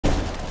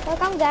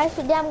Welcome guys,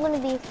 today I'm going to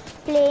be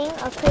playing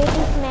a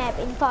creative map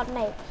in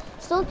Fortnite.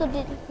 So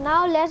today,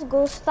 now let's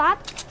go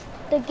start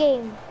the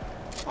game.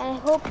 And I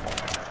hope,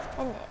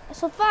 and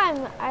so far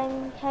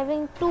I'm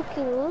having 2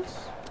 kills.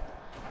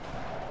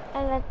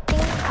 And I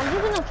think I'm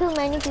just going to kill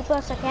many people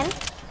as I can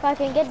so I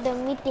can get the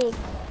mythic.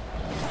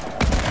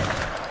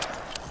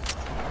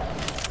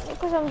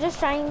 Because I'm just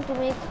trying to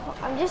do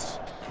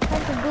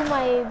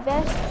my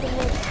best to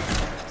make.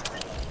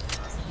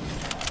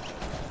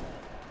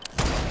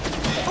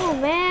 Oh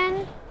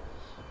man.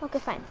 Okay,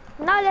 fine.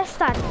 Now let's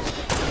start.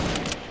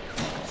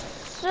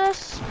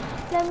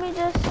 Let me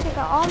just take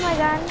out all my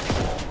guns.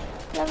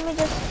 Let me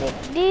just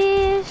take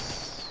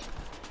this.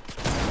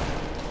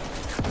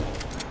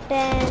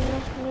 Then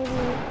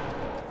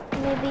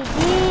maybe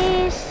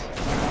this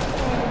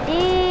and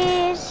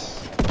this.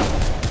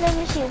 Let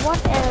me see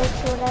what else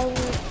should I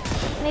need.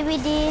 Maybe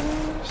this.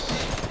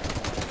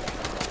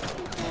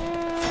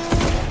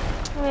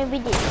 Maybe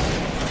this.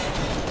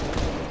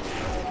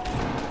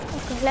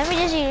 Okay, let me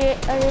just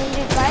arrange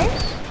it,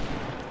 guys.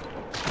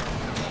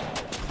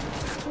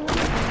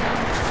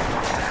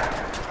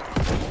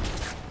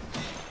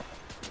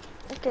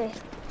 Okay.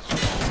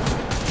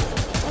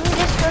 Let me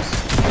just first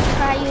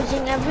try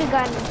using every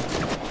gun.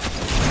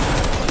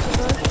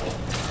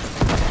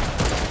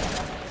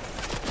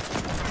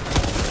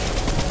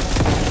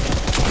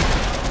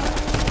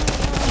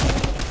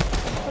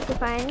 Okay,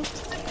 fine.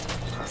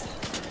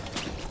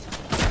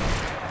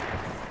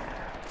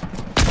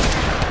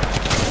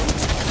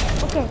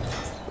 Okay,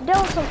 that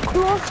was a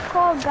close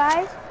call,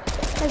 guys.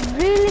 Like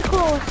really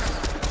close.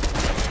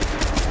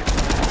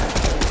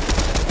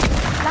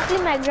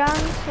 Luckily my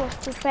ground was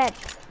prepared.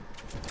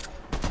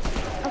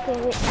 Okay,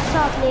 wait, I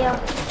saw a player.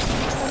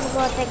 Let me go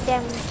attack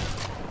them.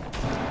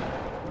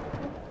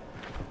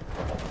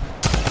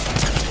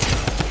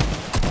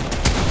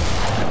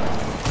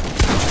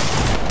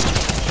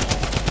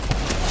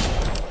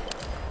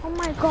 Oh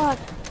my god.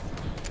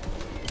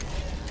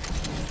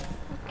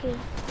 Okay.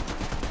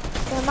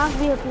 There must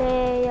be a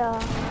player.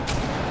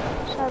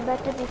 So I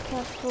better be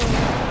careful.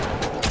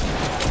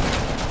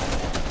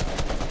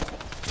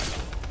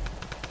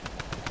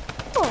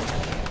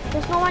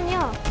 There's no one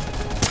here.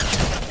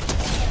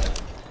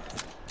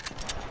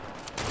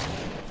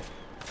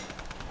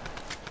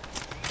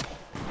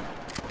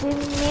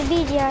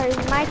 Maybe they are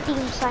in my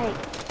team side.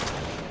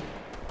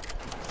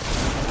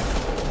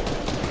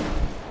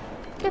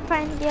 Okay,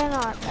 fine, they are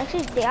not.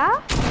 Actually, they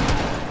are?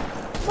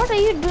 What are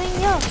you doing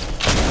here?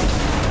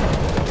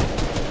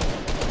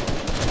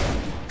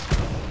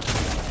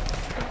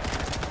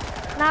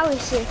 Now we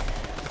see.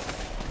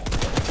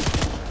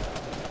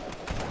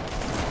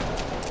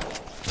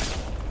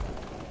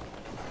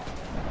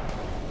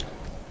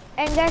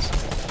 And guys,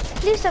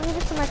 please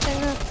subscribe to my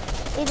channel.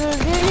 It will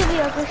really be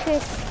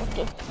appreciated.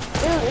 Okay,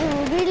 it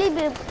will really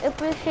be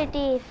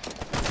appreciative.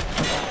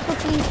 So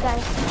please,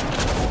 guys.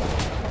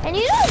 And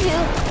you know if you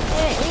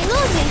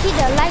hit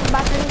the like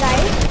button,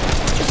 guys,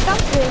 it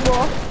comes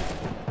rainbow.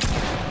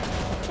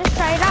 Just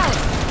try it out,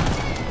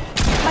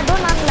 but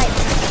don't unlike.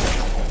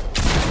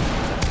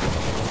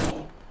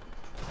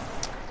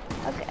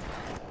 Okay,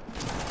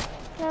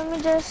 let me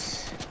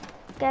just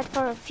get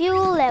for a few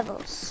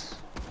levels.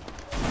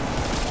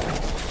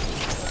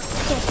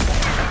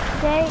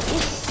 There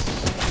is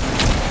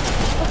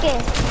okay.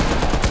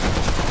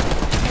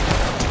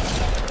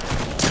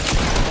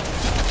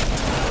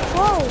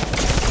 Whoa!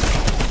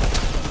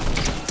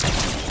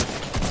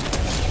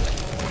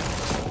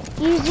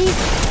 Easy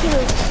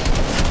kills.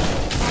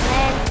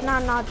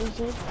 And not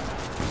easy.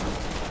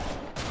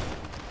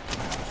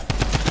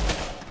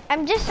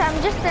 I'm just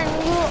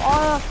telling you,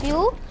 all of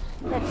you,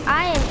 that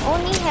I am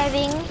only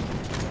having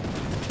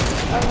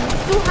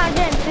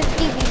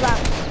 250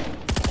 V-Bucks.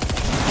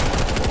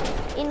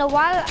 In a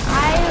while,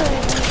 I will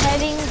be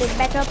having the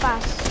Battle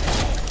Pass,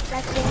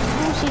 like in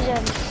 2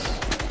 seasons.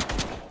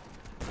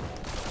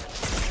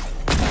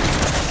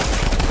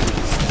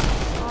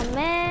 Oh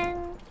man.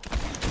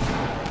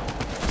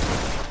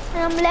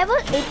 And I'm level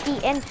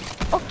 80 and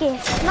okay,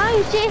 now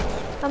you see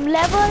I'm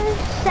level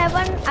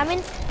 7, I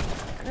mean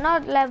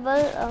not level,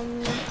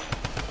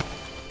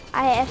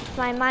 I have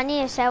my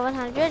money is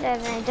 700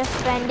 and I just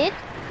spend it.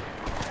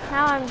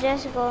 Now I'm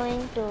just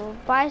going to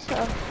buy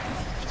some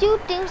few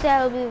things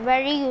that will be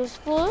very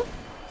useful.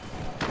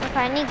 If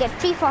I need get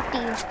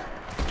 340,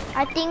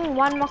 I think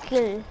 1 more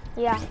kill.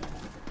 Yeah,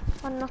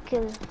 1 more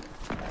kill.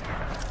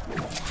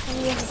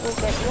 And we have to go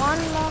get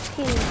 1 more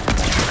kill.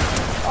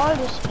 All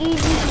this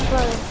easy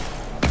people.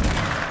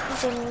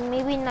 Okay,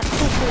 maybe not 2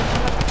 kills,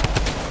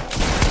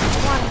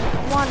 but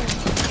 1.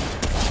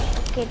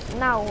 Okay,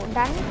 now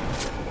done.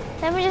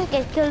 Let me just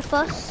get killed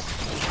first.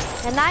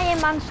 And I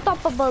am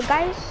unstoppable,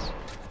 guys.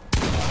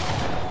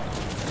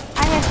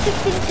 I have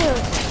 16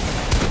 kills.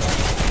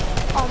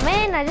 Oh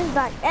man, I just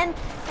died. And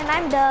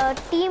I'm the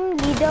team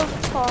leader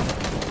for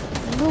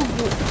Blue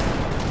Group.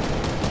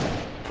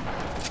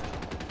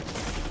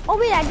 Oh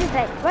wait, I just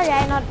died. Why did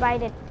I not buy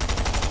it?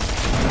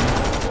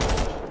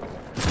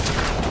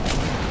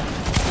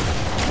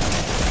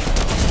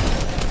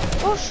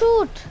 Oh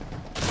shoot!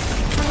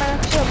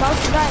 actually about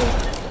to die.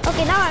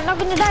 Okay, now I'm not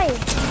gonna die.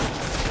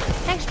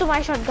 Thanks to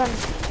my shotgun.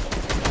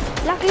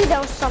 Luckily there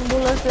was some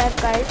bullets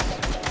left, guys.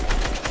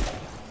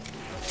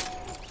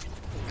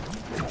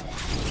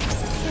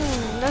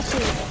 Let's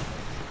see.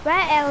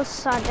 Where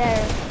else are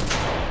there?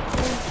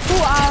 Who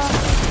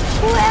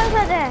else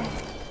are there?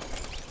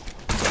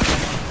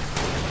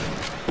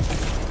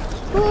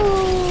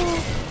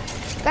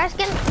 Guys,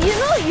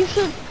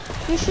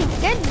 you should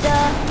get the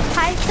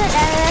Heisted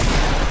LS.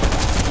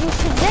 You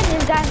should get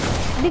this gun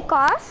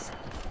because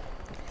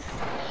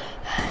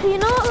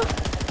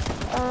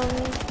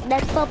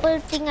that purple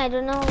thing, I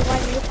don't know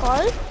what you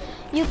call.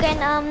 You can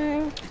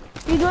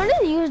you don't need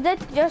to use that,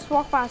 just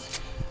walk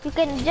past. You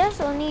can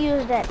just only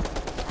use that.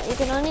 You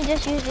can only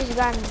just use this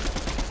gun.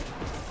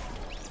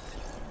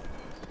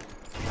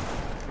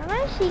 Am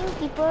I seeing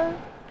people?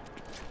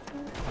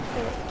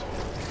 Wait.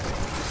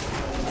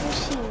 Let me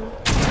see.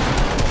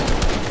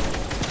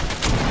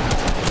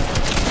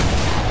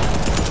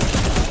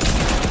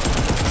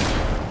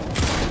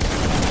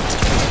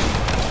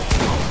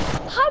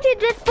 How did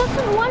that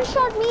person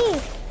one-shot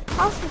me?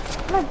 I was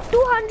like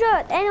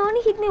 200 and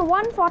only hit me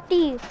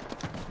 140.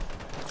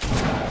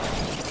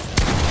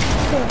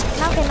 Okay,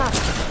 now cannot.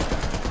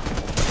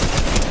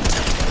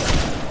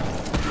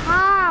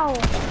 How?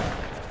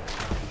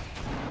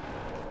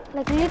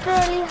 Like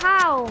literally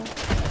how?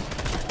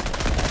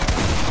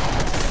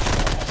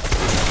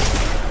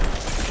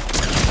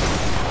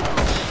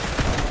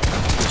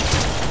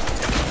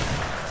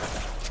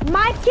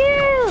 My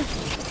kills!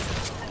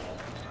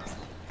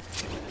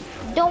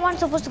 No one's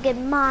supposed to get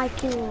my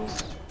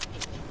kills.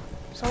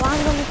 So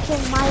I'm gonna kill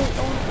my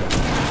own.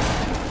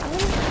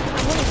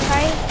 I'm gonna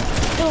try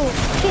to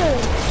kill.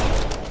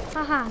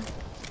 Haha.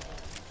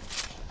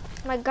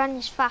 My gun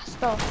is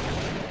faster.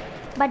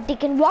 But they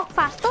can walk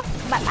faster,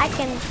 but I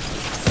can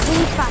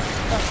be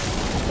faster.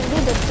 I can do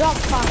the job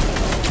faster.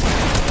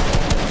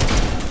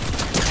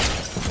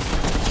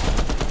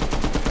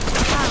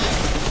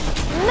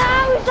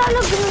 Now it's not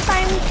looking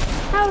time.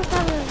 Now it's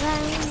not looking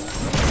time.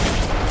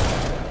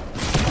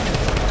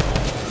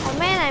 Oh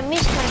man, I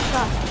missed my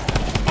shot.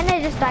 And I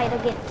just died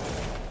again.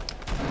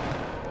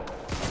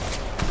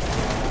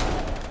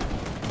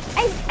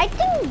 I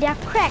think they're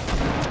cracked.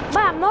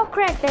 But I'm more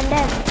cracked than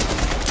them.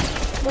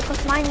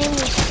 Because my name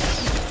is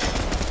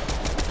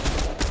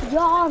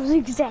Your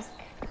Zigzag.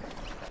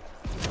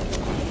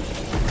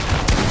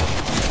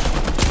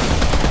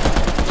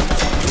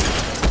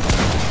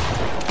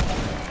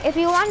 If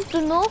you want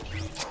to know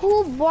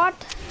who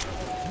bought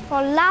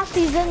for last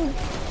season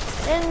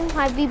in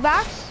my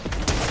V-Bucks,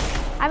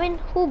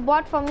 who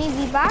bought for me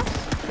V-Bucks,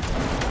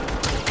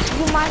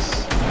 you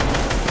must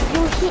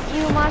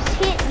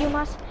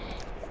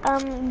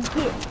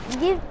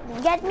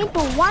get me to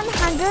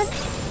 100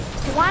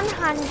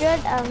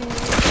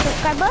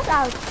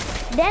 subscribers.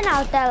 Then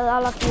I'll tell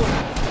all of you.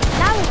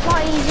 Now it's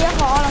more easier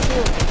for all of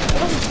you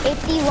because it's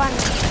 81.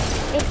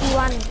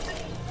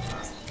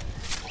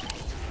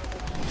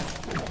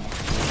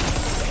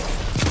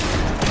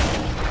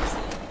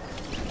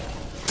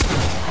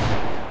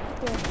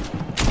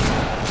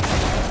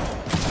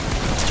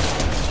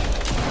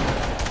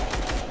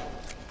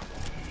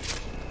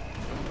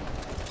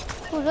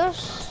 Who does?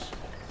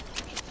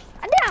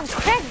 I think I'm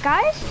cracked,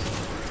 guys.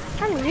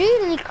 I'm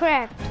really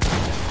cracked.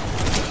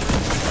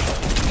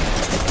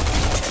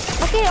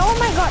 Okay, oh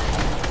my god.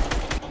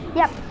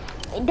 Yep,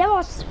 that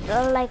was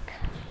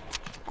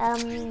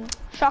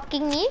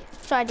shocking me,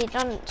 so I did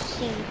not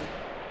see.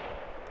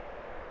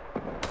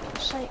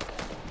 It's like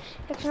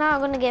now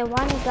I'm gonna get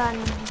one gun.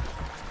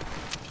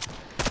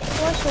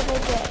 What should I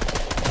get?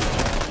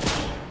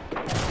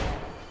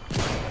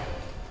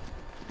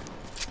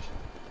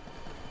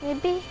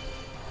 Maybe.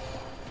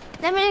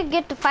 Let me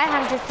get to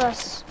 500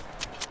 first.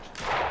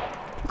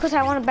 Because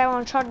I want to buy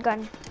one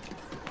shotgun.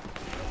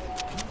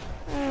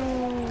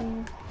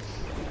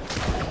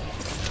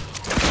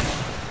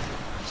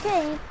 Is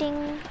there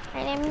anything?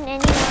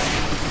 Anyone?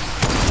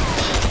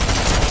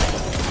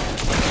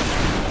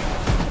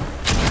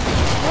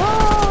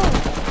 Whoa!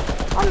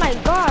 Oh my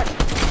god!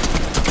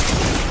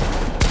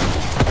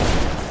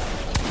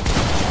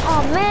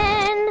 Oh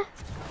man!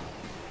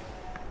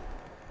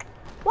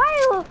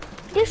 Why?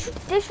 They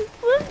should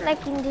put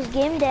like in this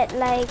game that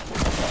like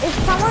if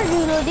someone's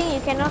reloading,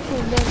 you cannot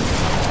kill them.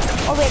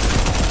 Oh wait,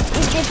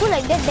 if they put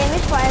like that,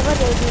 damage forever,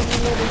 they will be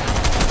reloading.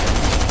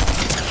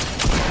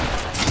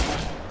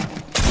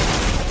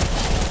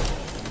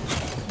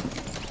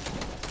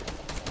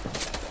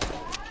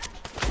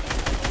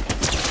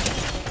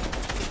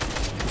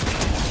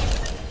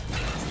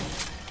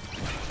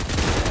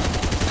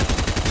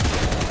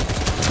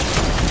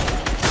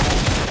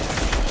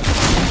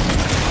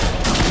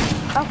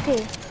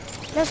 Okay,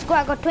 let's go.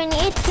 I got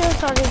 28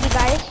 kills already,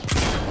 guys.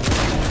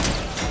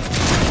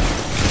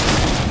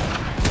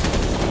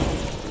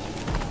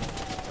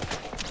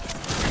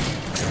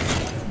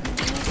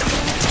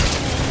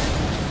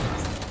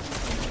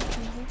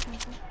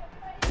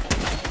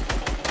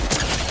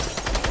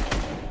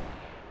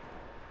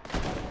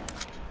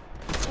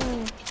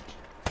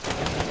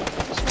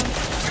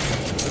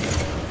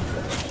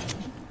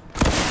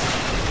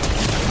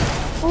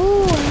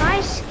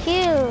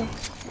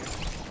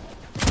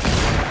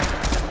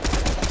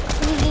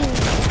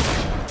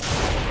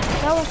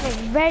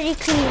 very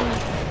clean.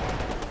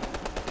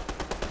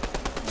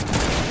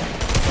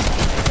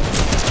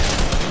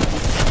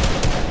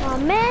 Oh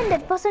man,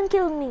 that person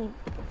killed me.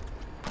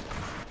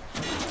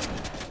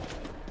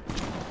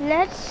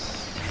 Let's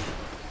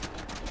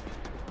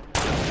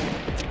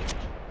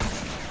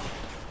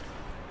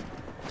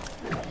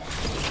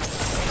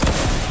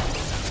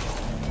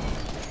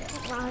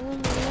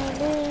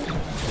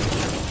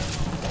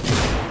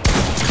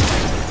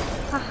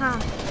haha.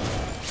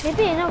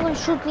 Maybe you're not going to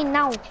shoot me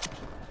now.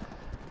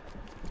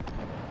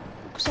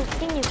 Because I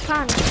think you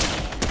can't.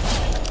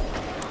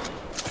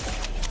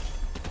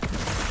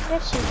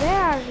 Let's see,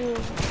 where are you?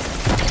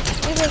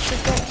 Maybe I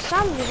should get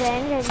some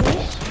revenge at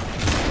least.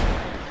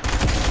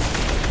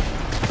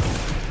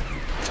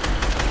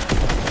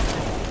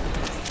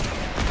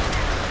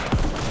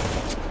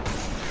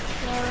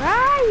 Where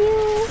are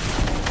you?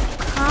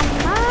 Come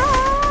on.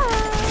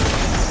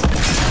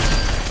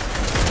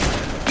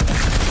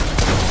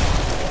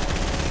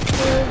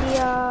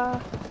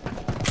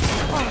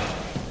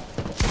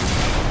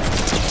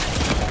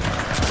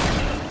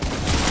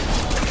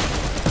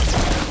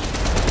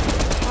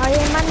 I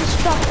am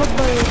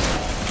unstoppable,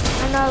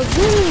 and I will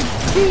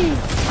be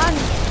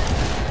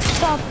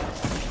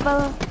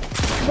unstoppable.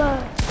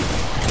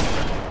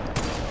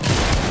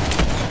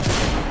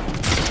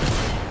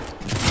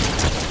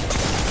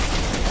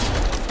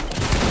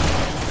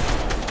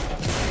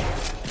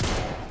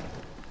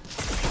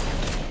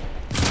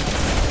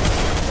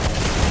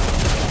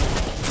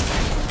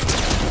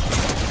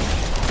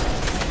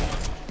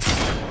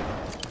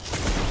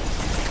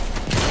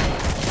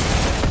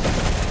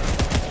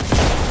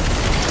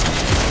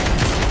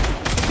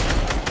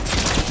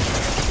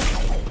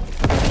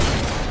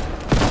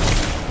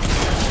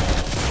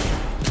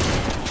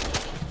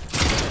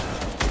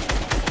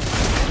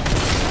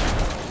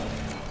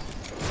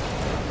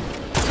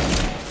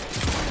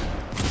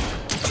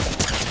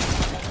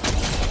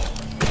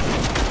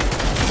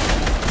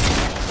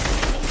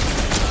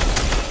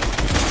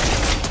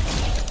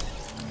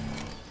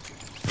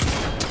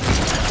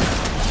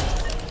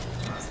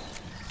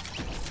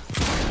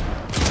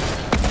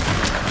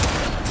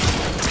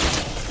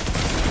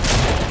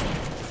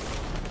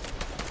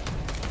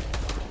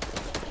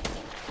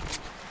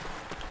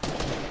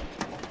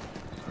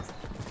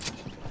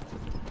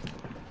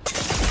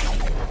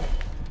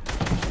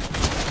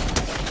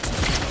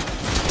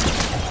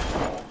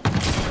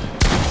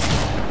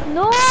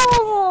 No!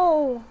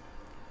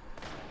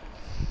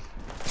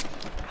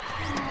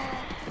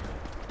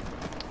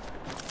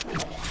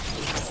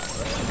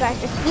 Guys,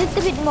 just a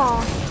little bit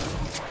more.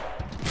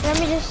 Let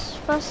me just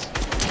first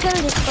kill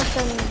this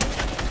person.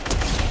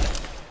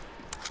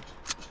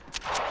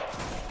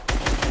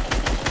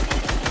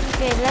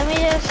 Okay, let me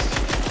just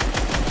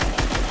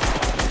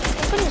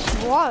open this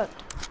vault.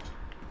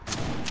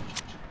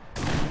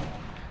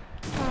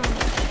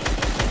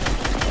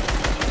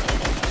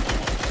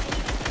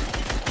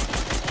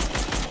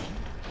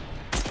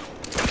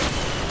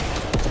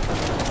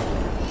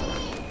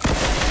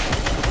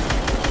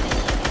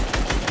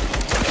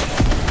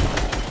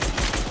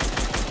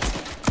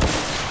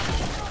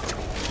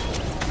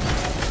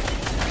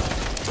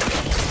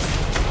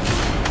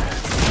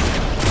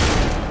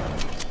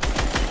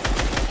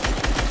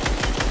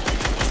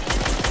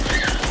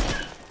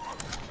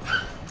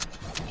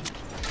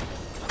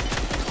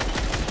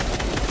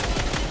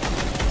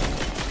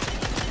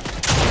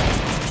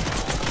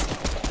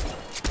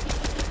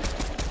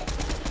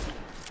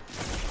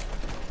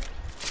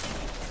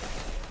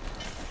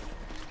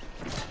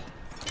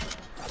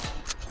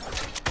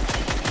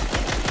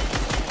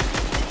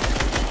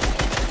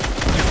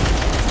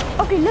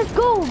 Okay, let's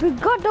go. We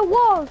got the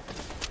wall.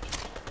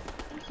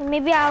 So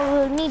maybe I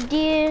will need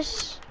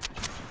this.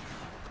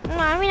 No,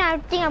 I mean, I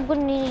think I'm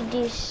gonna need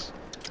this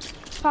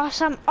for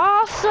some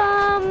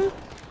awesome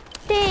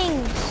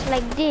things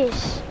like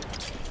this.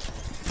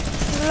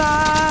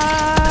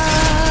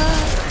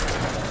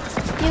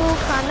 You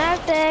can't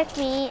attack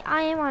me.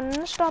 I am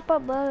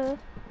unstoppable.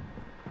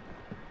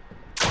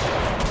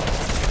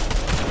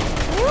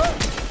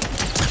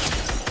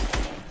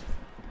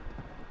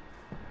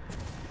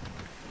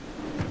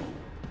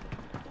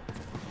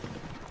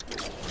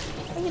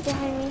 Are you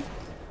behind me?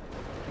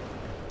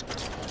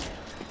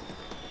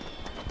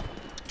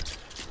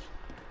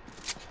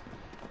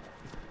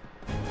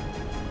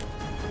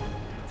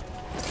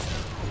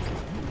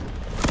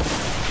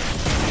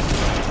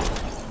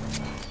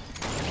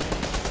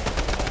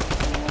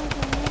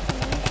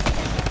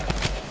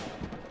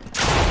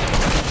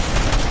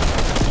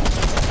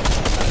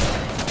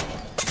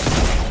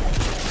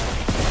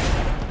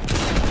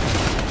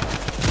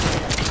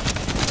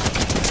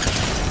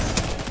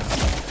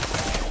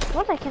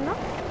 What, I cannot?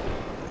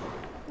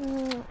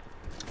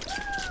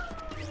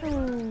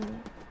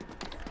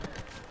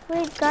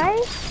 Wait,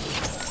 guys.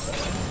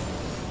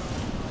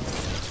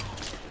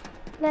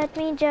 Let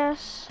me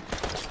just